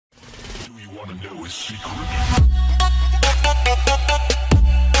Hey,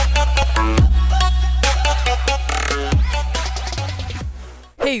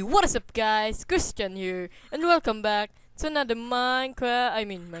 what is up guys? Christian here, and welcome back to another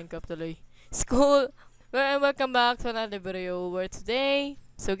Minecraft tuloy. Welcome back to another video where today,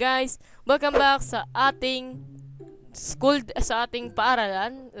 so guys, welcome back sa ating sa ating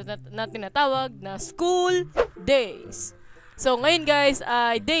paaralan na tinatawag na school days. So ngayon guys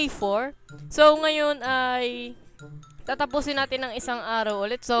ay day 4. So ngayon ay tatapusin natin ng isang araw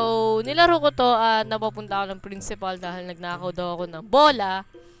ulit. So nilaro ko to at napapunta ako ng principal dahil nagnakaw daw ako ng bola.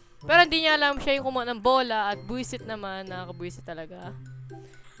 Pero hindi niya alam siya yung kumuha ng bola at buwisit naman, nakakabuwisit talaga.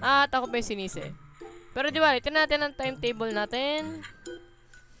 At ako pa yung sinisi. Pero di ba, ito natin ang timetable natin.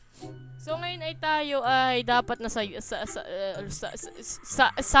 So ngayon ay tayo ay dapat na science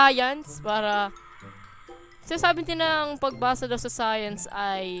para sasabihin din na ang pagbasa daw sa science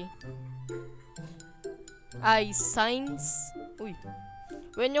ay science. Uy.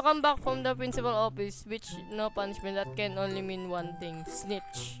 When you come back from the principal office, which no punishment, that can only mean one thing.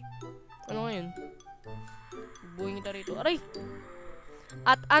 Snitch. Ano ngayon? Buhay kita rito. Aray!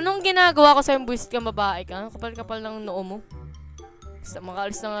 At anong ginagawa ko sa yung buwisit kang babae ka? Kapal-kapal ng noo mo.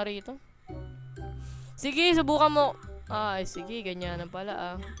 Makaalis na nga rito. Sige, subukan mo. Ay, sige, ganyan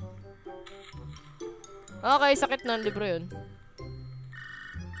pala Okay, sakit na ang libro yun.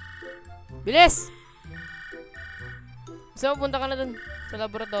 Bilis! So, punta ka na dun sa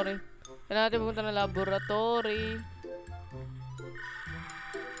laboratory. Kailangan natin pumunta na laboratory.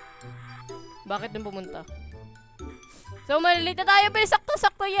 Bakit dun pumunta? So, malilate na tayo. Bilis,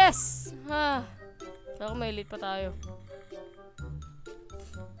 sakto-sakto, yes! So, malilate pa tayo.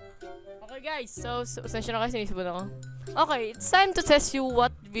 Okay, guys. So, sensya na kasi sinisipon ako. Okay, it's time to test you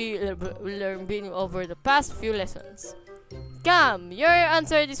what we learned over the past few lessons. Come, your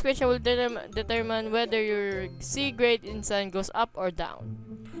answer to this question will determine whether your C grade in science goes up or down.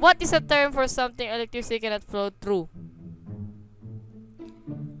 What is a term for something electricity cannot flow through?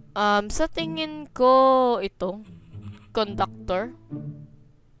 Sa tingin ko ito, conductor.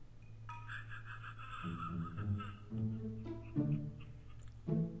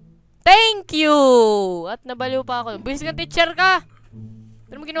 Thank you! At nabaliw pa ako. Buwis ka, teacher ka!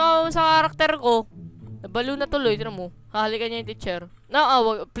 Pero mo ginawa mo sa karakter ko. Nabaliw na tuloy. Tira mo. Hahalikan niya yung teacher.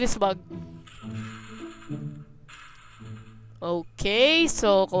 Please wag. Okay.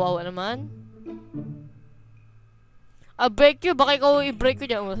 So, kawawa naman. Break you. Baka ikaw i-break ko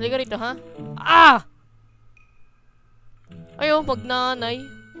dyan. Halika rito, ha? Ayaw,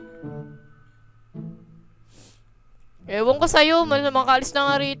 magnanay. Ewan ko sa'yo, makaalis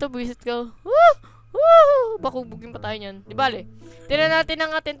na nga rito, buwisit ka. Bakubugin pa tayo niyan. Di bale, tignan natin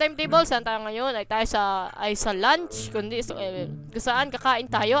ang ating timetable. Saan tayo ngayon? Ay sa lunch. Kundi, saan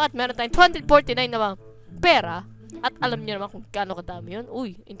kakain tayo. At meron tayong 249 na pera. At alam niyo naman kung gaano kadami yun.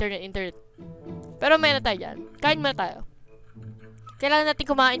 Uy, internet. Pero may na tayo dyan. Kain muna tayo. Kailangan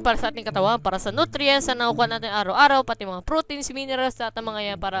natin kumain para sa ating katawan, para sa nutrients na nakukuha natin araw-araw, pati mga proteins, minerals, at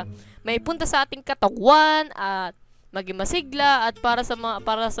mga yan para may punta sa ating katawan at maging masigla at para sa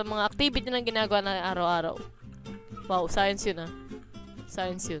mga activity na ginagawa natin araw-araw. Wow, science yun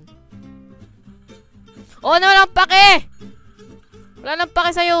Science yun. Oh, walang pake! Wala nang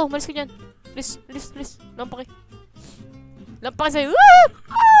pake sa'yo. Malis ka dyan. Please. Walang pake. Walang pake sa'yo.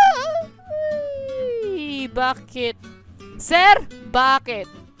 Bakit? Sir, bakit?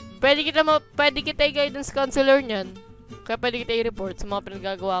 Pwede kita i-guidance counselor niyan. Kaya pwede kita i-report sa mga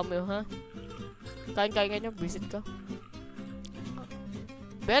pinagagawa mo yun, ha? Kain ganyan, visit ka.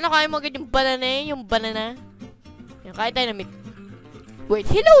 Pero nakain mo agad yung banana. Yan, kain tayo na meat. Wait,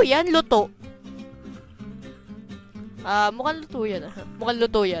 hello yan? Luto. Mukhang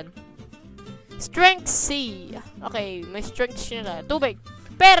luto yan. Strength C. Okay, may strength C na. Tubig.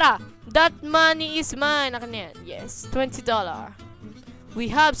 Pera. That money is mine. Akin yan. Yes, $20.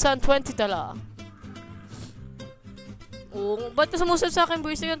 We have some $20. Oh, ba't ka sumusunod sa akin,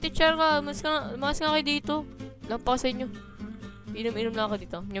 boys? Yung teacher ka. Mas nga kayo dito. Lampa sa inyo. Inom na ako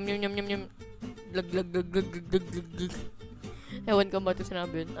dito. Nyam. Lag. Ewan ko ba ito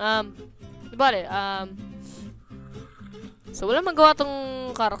sinabi yun. Diba so wala magawa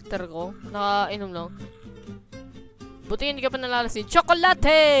tong karakter ko. Nakainom lang. Buti hindi ka pa nalalasin.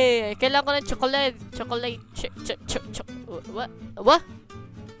 Chocolate! Kailangan ko ng chocolate. What?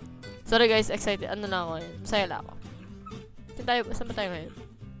 Sorry guys, excited. Ano na ako ngayon? Masaya lang ako. Saan ba tayo ngayon?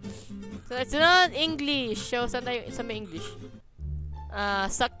 So, it's not English. So, saan may English?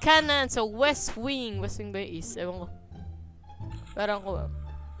 Sa kanan, sa West Wing. West Wing ba yung East? Ewan ko. Parang ko.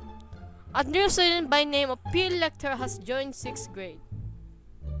 A new student by name of P. Lecter has joined 6th grade.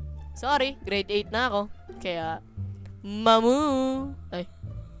 Sorry, grade 8 na ako. Kaya, mamu. Ay.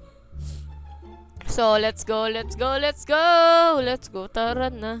 So, let's go. Let's go. Tara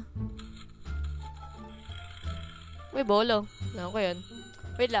na. May bolo. Wala ko yan.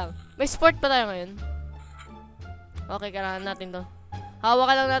 Wait lang. May sport pa tayo ngayon. Okay, kailangan natin to.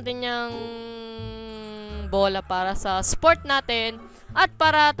 Hawakan lang natin yung bola para sa sport natin. At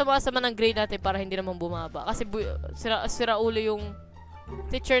para tumaas naman ang grade natin para hindi naman bumaba. Kasi sira ulo yung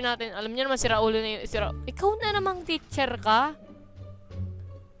teacher natin. Alam niyo naman, sira ulo na yung... Ikaw na namang teacher ka?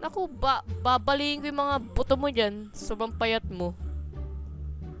 Naku, babalihin ko yung mga buto mo dyan. Sobrang payat mo.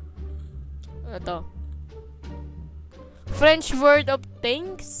 Ito. French word of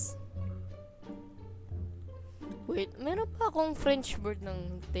thanks? Wait, meron pa akong French word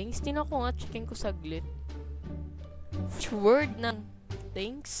ng thanks? Tingnan ko nga, checking ko saglit. French word ng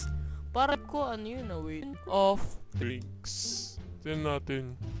thanks? Para ko ano yun na wait. Of thanks. Tignan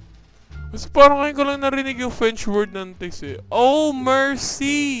natin. Kasi parang ngayon ko lang narinig yung French word ng thanks eh. Oh,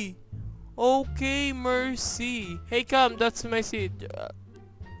 mercy! Okay, mercy. Hey, come, that's my seat.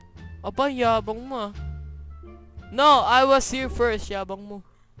 Aba, yabang mo ah. No, I was here first. Yabang mo.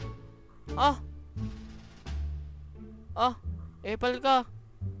 Epal ka.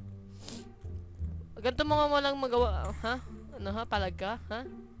 Ganito mga walang magawa. Ha? Ano ha? Palag ka? Ha?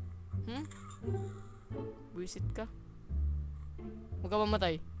 Buisit ka. Huwag ka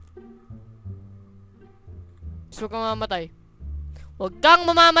mamatay. Huwag kang mamamatay. Huwag kang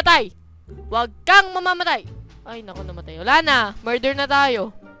mamamatay! Huwag kang mamamatay! Ay, naku, namatay. Wala na! Murder na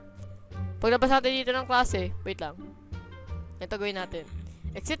tayo. Paglabas natin dito ng klase, wait lang. Ito gawin natin.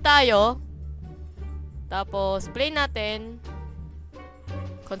 Exit tayo. Tapos, play natin.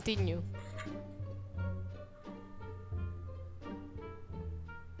 Continue.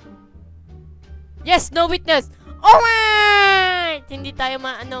 Yes! No witness! Alright! Hindi tayo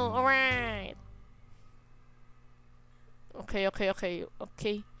maano. Alright.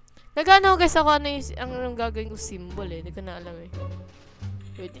 Okay. Nagano guys ako ano yung ang gagawin ko symbol eh. Hindi ko na alam eh.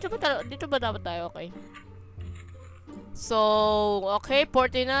 Wait, dito ba dapat tayo? Okay. So, okay,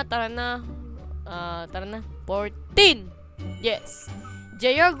 14 na. Tara na. 14! Yes.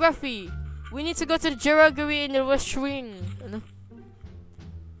 Geography. We need to go to the geography in the West Wing. Ano?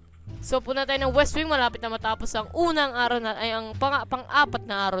 So, punta tayo ng West Wing. Malapit na matapos ang unang araw na, ay, ang pang-apat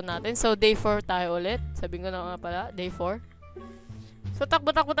na araw natin. So, day 4 tayo ulit. Sabihin ko na nga pala, day 4. So,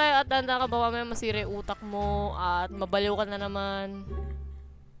 takbo-takbo tayo at handa ka ba may masira yung utak mo at mabaliw ka na naman.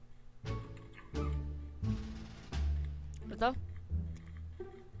 Ito?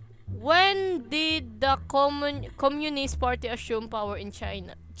 When did the Communist Party assume power in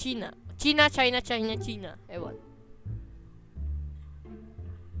China? China. Ewan.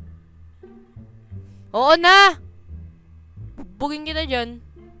 Oo na! Bugin kita dyan.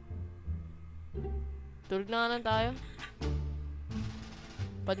 Tulog na nga lang tayo.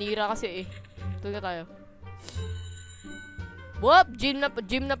 Panira kasi eh. Tulog na tayo. Whoop! Gym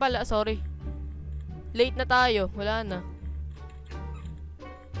na pala. Sorry. Late na tayo. Wala na.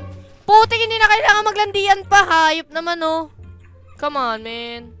 Putik, hindi na kailangan maglandian pa. Hayop naman oh. Come on,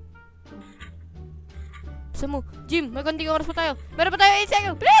 man. Basta mo. Gym, may konting oras pa tayo. Meron pa tayo 8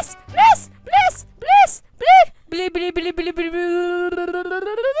 seconds. Please! Please! 8 9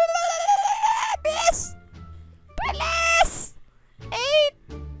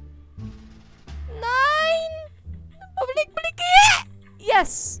 Balik!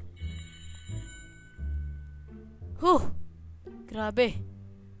 Yes! Grabe.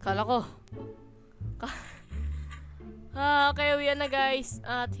 Kala ko. Okay, uwi na guys.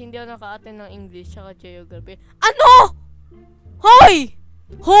 At hindi ako naka-attend ng English tsaka geography. Ano?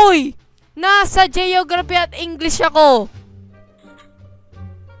 Hoy! Nasa geography at English ako.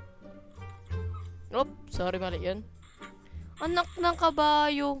 Sorry, mali yan. Anak ng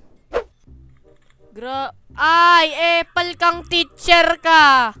kabayo. Ay, epal kang teacher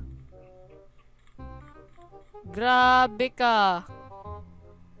ka. Grabe ka.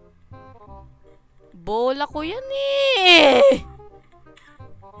 Bola ko yan eh.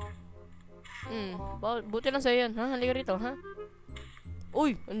 Buti lang sa'yo yan. Ha? Halika rito, ha?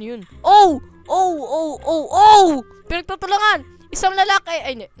 Uy, ano yun? Oh! Pinagtutulangan! Isang lalaki!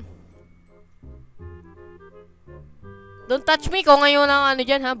 Ay, hindi. Don't touch me kung ngayon ang ano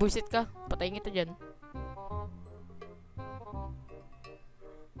dyan, ha? Buisit ka. Patayin kita dyan.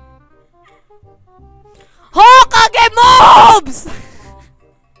 Hokage moves!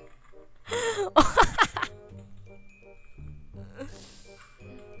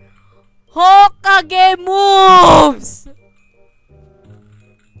 Hokage moves!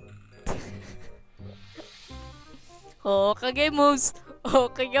 Hokage moves!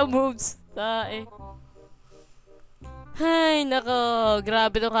 Okay ka moves. Tae. Ay, nako.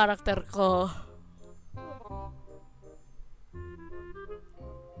 Grabe tong karakter ko.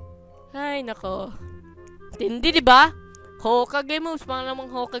 Ay, nako. Tindi, di ba? Hokage moves. Mga namang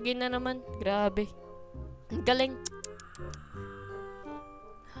Hokage na naman. Grabe. Ang galing.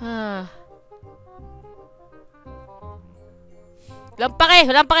 Walang pake.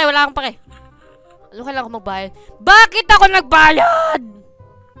 Wala akong pake. Ano kailangan ko magbayad? Bakit ako nagbayad?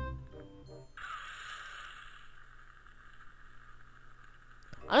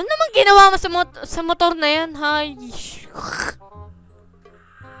 Ano naman ginawa mo sa motor na yan? Hay.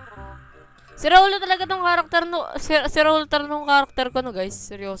 Si Raulo talaga tong karakter no. Si Raulo talaga tong karakter ko no, guys.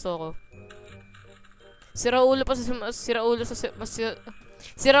 Seryoso ako. Si Raulo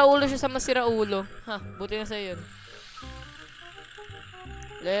siya sa masiraulo. Ha, buti na sa'yo yun.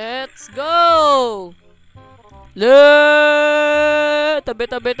 Let's go! Tabi.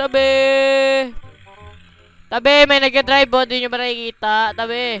 Tabi, may nag-drive oh. Di nyo ba nakikita?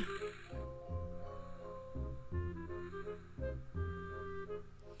 Tabi.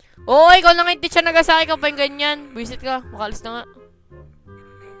 Oo, ikaw lang yung teacher Nagasaki ka pa yung ganyan. Visit ka. Makalis na nga.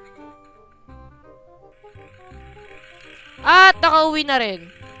 At nakauwi na rin.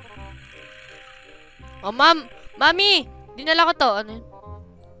 Oh, Mami! Dinala ko to. Ano yun?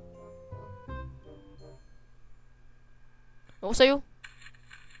 Ako sa'yo.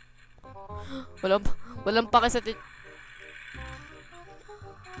 Walang pake sa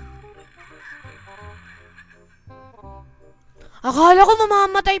Akala ko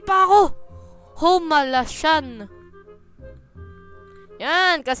mamamatay pa ako. Malasyan.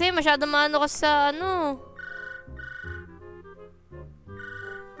 Yan, kasi masyado maano ka sa ano.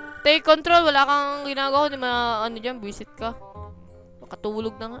 Take control, wala kang ginagawa. Hindi ano dyan, visit ka.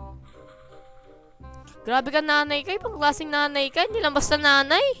 Makatulog na nga. Grabe ka nanay ka. Ibang klaseng nanay ka. Hindi lang basta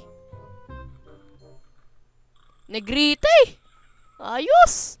nanay. Negrita eh.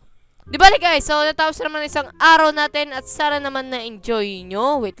 Ayos. Di ba guys? So, natapos naman isang araw natin at sana naman na-enjoy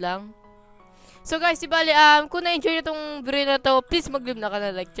nyo. Wait lang. So guys, di ba kung na-enjoy nyo itong video na to, please mag-leave na ka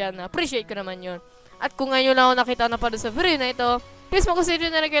na like dyan. Appreciate ko naman yun. At kung ngayon lang ako nakita na pa sa video na ito, please mag-consider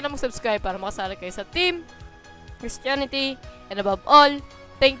na rin kayo na mag-subscribe para makasali kayo sa team Kristianity. And above all,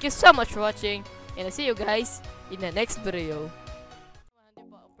 thank you so much for watching. And I'll see you guys in the next video.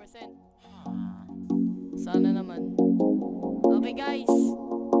 100%. Sana naman.